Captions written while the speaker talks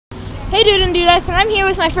Hey dude and dudettes, and I'm here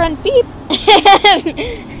with my friend Beep.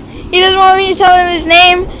 He doesn't want me to tell him his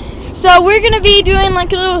name, so we're gonna be doing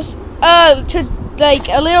like a little, a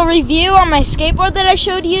little review on my skateboard that I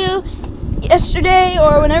showed you yesterday,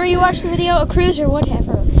 or whenever you watch the video, a cruise or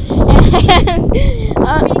whatever. And,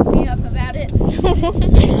 Make me up about it.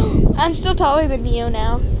 I'm still taller than you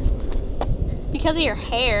now. Because of your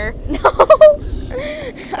hair. No.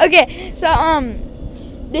 Okay, so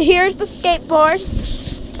here's the skateboard,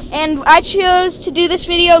 and I chose to do this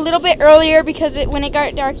video a little bit earlier because when it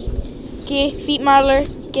got dark. Okay, feet modeler,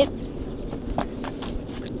 get.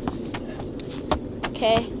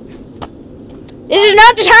 Okay. This is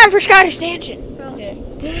not the time for Scottish dancing. Okay.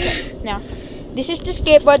 No, this is the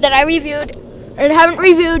skateboard that I reviewed, or haven't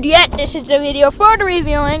reviewed yet. This is the video for the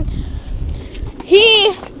reviewing.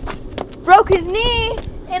 He broke his knee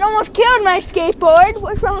and almost killed my skateboard.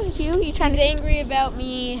 What's wrong with you? He's angry about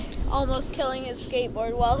me almost killing his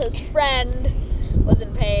skateboard while his friend was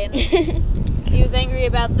in pain. He was angry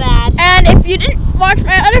about that. And if you didn't watch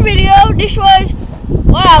my other video, this was,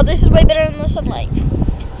 wow, this is way better than the sunlight.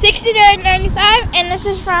 $69.95, and this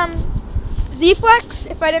is from Z-Flex,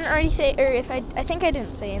 if I didn't already say, or if I think I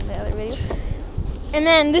didn't say in the other video. And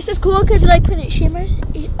then this is cool because like when it shimmers,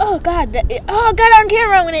 oh god, got on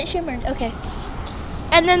camera when it shimmered. Okay.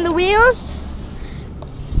 And then the wheels,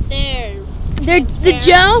 they're the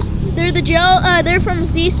gel. They're from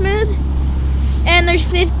Z Smooth, and they're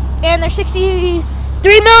 63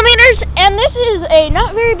 millimeters. And this is a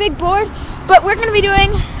not very big board, but we're gonna be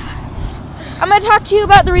doing. I'm gonna talk to you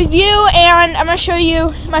about the review, and I'm gonna show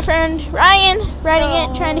you my friend Ryan riding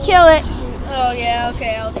it, trying to kill it. Oh yeah,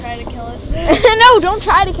 okay, I'll try to kill it. No, don't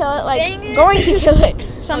try to kill it. Like going to kill it.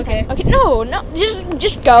 Sometime. Okay. Okay. No,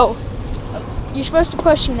 just go. You're supposed to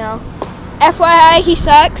push, you know. FYI, he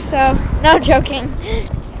sucks. So no joking.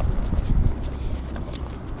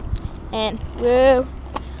 And woo.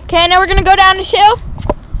 Okay, now we're gonna go down this hill.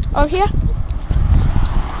 Over here.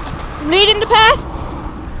 Leading the path.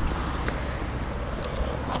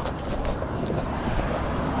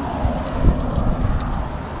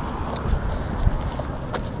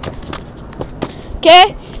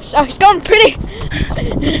 Okay, so it's going pretty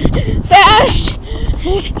fast.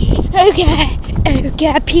 Okay,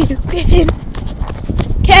 Peter Griffin.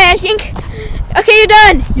 Okay, I think. Okay, you're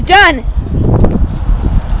done. You're done.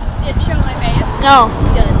 Didn't show my face. No.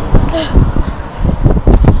 Good.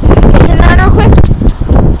 Okay, turn around real quick.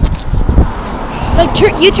 Like,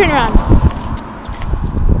 you turn around.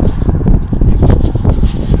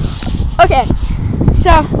 Okay, so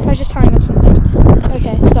I was just telling him something.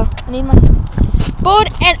 Okay, so I need my board,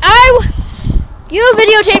 and you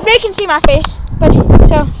videotape. They can see my face, but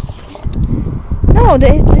so no,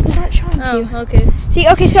 it's not showing to you. Oh, okay. See,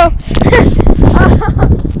 okay, so I'll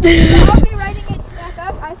be writing it back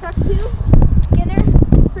up. I suck too. Beginner,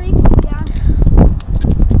 freak, yeah.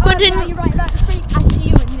 Continue. You're right about the freak. I see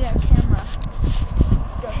you in the camera.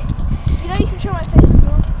 You know you can show my face as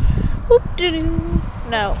well. Whoop doo doo.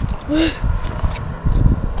 No.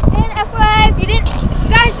 And FYI, if you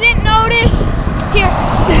guys didn't notice, here,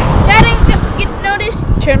 that didn't get noticed.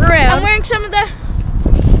 Turn around. I'm wearing some of the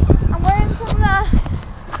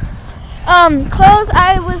clothes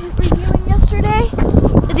I was reviewing yesterday.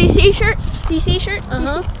 The DC shirt.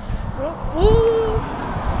 Uh-huh.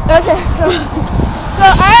 Okay, so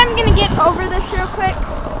I'm gonna get over this real quick.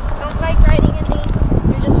 Don't like riding in these.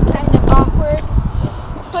 They're just kind of awkward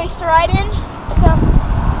place to ride in. So,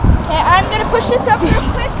 okay, I'm gonna push this up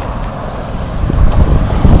real quick.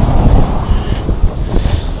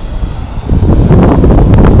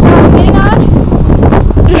 Getting on.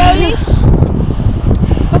 Slowly.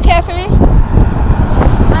 But carefully.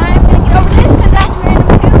 I'm gonna get over this because that's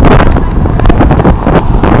random too.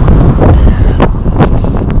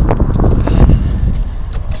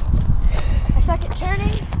 I suck at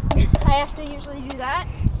turning. I have to usually do that.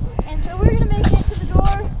 And so we're gonna make it to the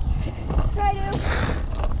door. Try to.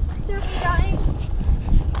 There's me dying.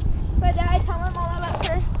 If I die, tell him all about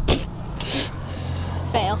her.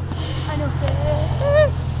 Fail. I know.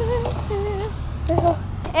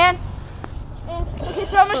 And okay,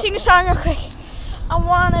 so I'm gonna sing a song real quick. I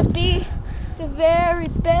wanna be the very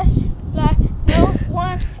best, like no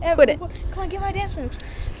one ever. Quit it. Come on, get my dance moves.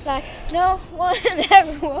 Like no one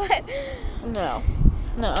ever would. No.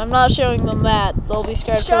 No, I'm not showing them that. They'll be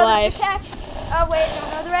scared for life. Show them the catch. Oh wait,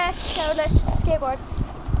 don't know the rest. So let's skateboard.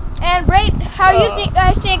 And rate how you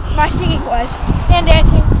guys think my singing was and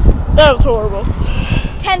dancing. That was horrible.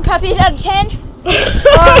 10 puppies out of 10.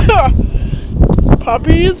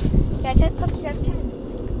 Puppies? Yeah, 10 puppies out of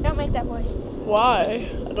 10. Don't make that voice. Why?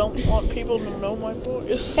 I don't want people to know my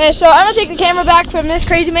voice. Okay, so I'm gonna take the camera back from this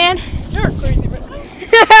crazy man. You're a crazy man.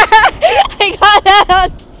 I got that on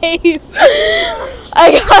tape.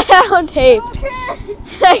 I got that on tape.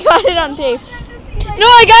 I got it on tape. No,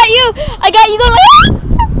 I got you going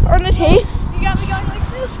like on the tape. You got me going like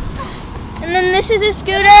this. And then this is a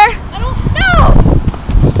scooter. I don't know.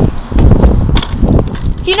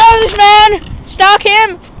 If you know this man, stalk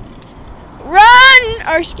him. Run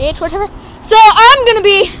or skate, whatever. So I'm gonna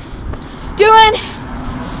be doing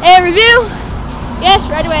a review. Yes,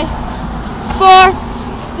 right away. For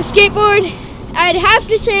the skateboard, I'd have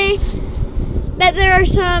to say that there are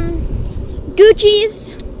some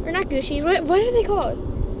Gucci's, or not Gucci's, what are they called?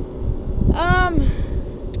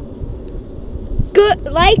 Good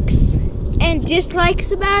likes and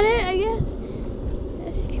dislikes about it, I guess.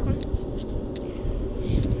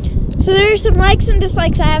 So there's some likes and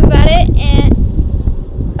dislikes I have about it, and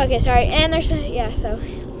okay, sorry, and there's so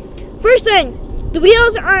first thing, the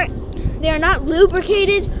wheels are not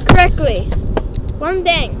lubricated correctly. One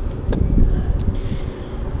thing.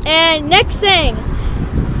 And next thing,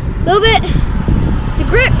 a little bit, the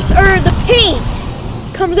grips or the paint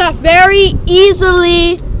comes off very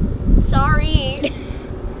easily. Sorry.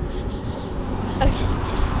 Okay.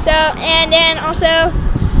 So, and then also,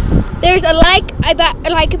 there's a like I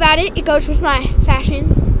like about it. It goes with my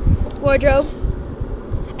fashion wardrobe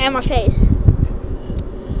and my face.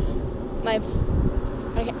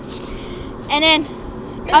 Okay. And then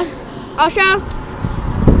also,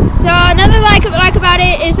 so another like about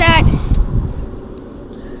it is that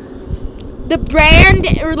the brand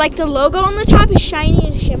or like the logo on the top is shiny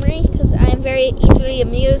and shimmery because I am very easily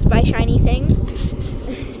amused by shiny things.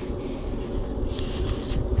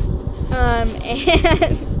 And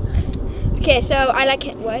okay, so I like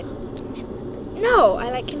it. What? No, I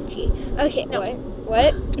like kimchi. Okay, no.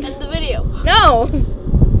 What? End the video. No.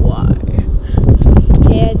 Why?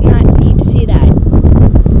 Okay, I do not need to see that.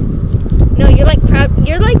 No, you're like proud.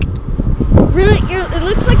 You're like really. It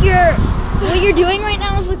looks like you're. What you're doing right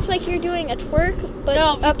now looks like you're doing a twerk, but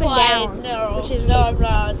No, up and down. No, which is I'm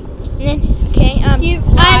not. And then okay. He's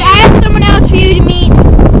and lying. I have someone else for you to meet.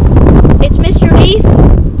 It's Mr. Leaf.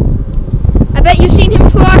 I bet you've seen him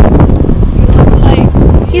before.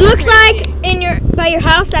 He looks like by your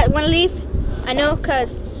house that one leaf. I know,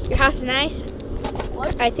 cause your house is nice.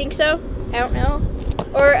 What? I think so. I don't know.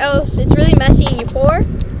 Or else it's really messy and you're poor.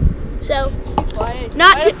 So,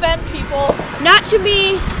 Not to offend people. not to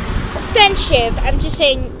be offensive, I'm just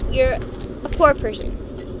saying you're a poor person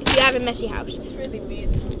if you have a messy house. It's really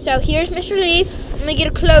mean. So here's Mr. Leaf. Let me get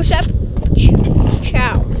a close up.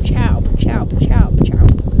 Chow, chow, chow, chow, chow.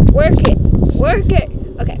 Work it, work it.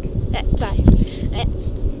 Okay, bye.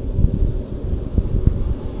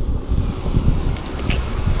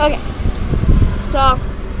 Okay, so I'm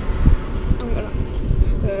gonna.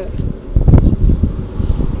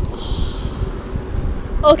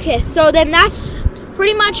 Okay, so then that's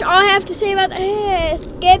pretty much all I have to say about the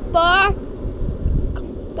skateboard.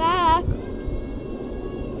 Come back.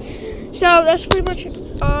 So that's pretty much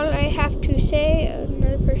all I have to say.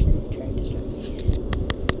 Another person trying to start.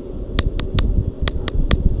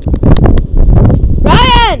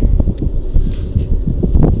 Ryan!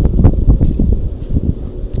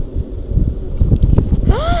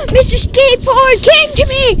 Mr. Skateboard came to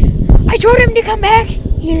me! I told him to come back.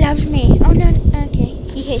 He loves me. Oh no, okay.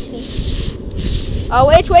 He hates me. Oh,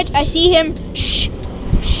 wait, I see him. Shh,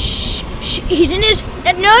 shh, shh. He's in his,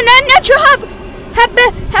 no, natural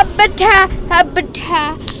habitat.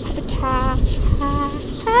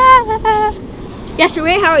 Yes,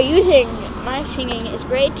 Ray, how are you singing? My singing is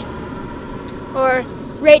great. Or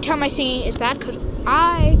rate how my singing is bad, because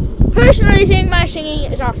I personally think my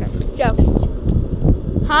singing is awesome. So,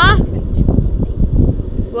 huh?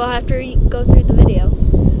 We'll have to go through the video.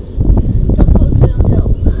 Come closer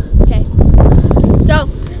until. Okay. So,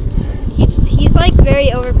 he's like very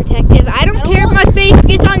overprotective. I don't care if my face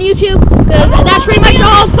gets on YouTube, because that's pretty much the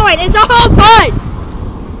whole point. It's the whole point!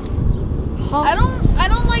 I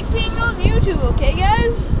don't like being on YouTube, okay,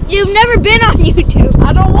 guys? You've never been on YouTube.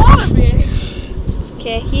 I don't want to be.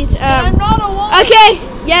 Okay, he's, I'm not a wallaby. okay,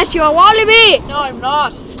 yes, you're a wallaby. No, I'm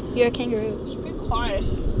not. You're a kangaroo. Just be quiet.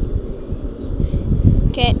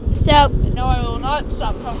 Okay, so, No, I will not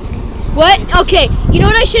stop talking. what? Please. Okay, you know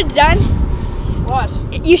what I should have done? What?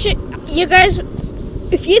 You guys,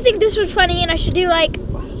 if you think this was funny and I should do like,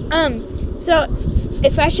 so,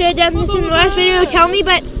 if I should have done this in the last video, tell me,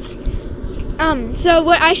 but, so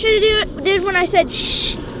what I should have did when I said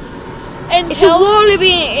shh, And it's a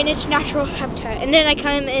wallaby in its natural habitat, and then I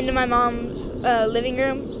come into my mom's living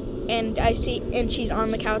room, and she's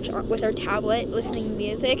on the couch with her tablet listening to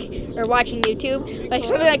music or watching YouTube, like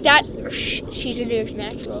something like that, she's into her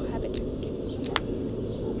natural habit.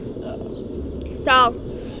 So,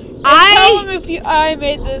 tell them if I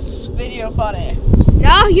made this video funny.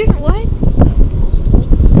 No, you're not. What?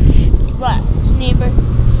 Slap. Neighbor,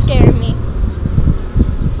 scared me.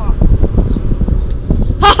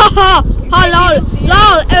 Ha ha ha! Ha lol!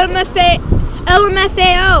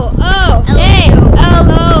 LMFAO! Oh, hey!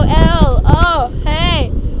 LOL! Oh,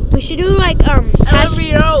 hey! We should do like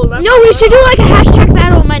LMBO. No, we should do like a hashtag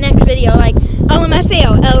battle in my next video, like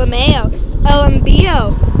LMFAO, LMAO,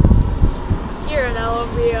 LMBO. You're an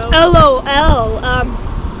LMBO. LOL.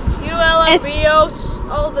 You LMBOs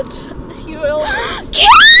all the time.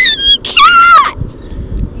 Kitty cat!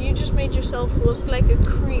 You just made yourself look like a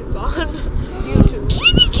creep on YouTube.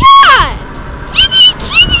 Kitty cat!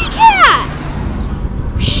 Kitty cat!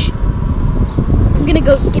 Shh. I'm gonna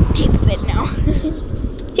go get tape of it now.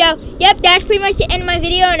 So, yep, that's pretty much the end of my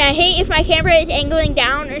video, and I hate if my camera is angling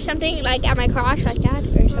down or something, like at my crotch like that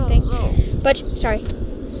or something. But, sorry.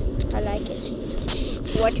 I like it.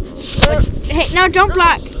 What? Hey, no, don't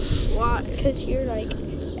block. Why? Because you're like...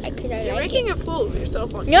 You're making a fool of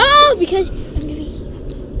yourself on YouTube. No, because I'm going to be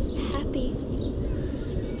happy.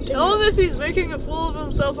 Tell him if he's making a fool of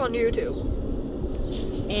himself on YouTube.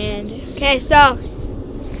 And, okay, so...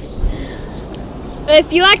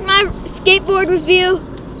 If you like my skateboard review,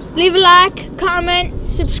 leave a like,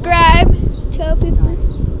 comment, subscribe, tell people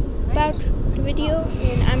about the video,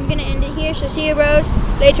 and I'm gonna end it here. So see you bros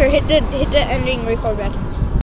later. Hit the ending record button.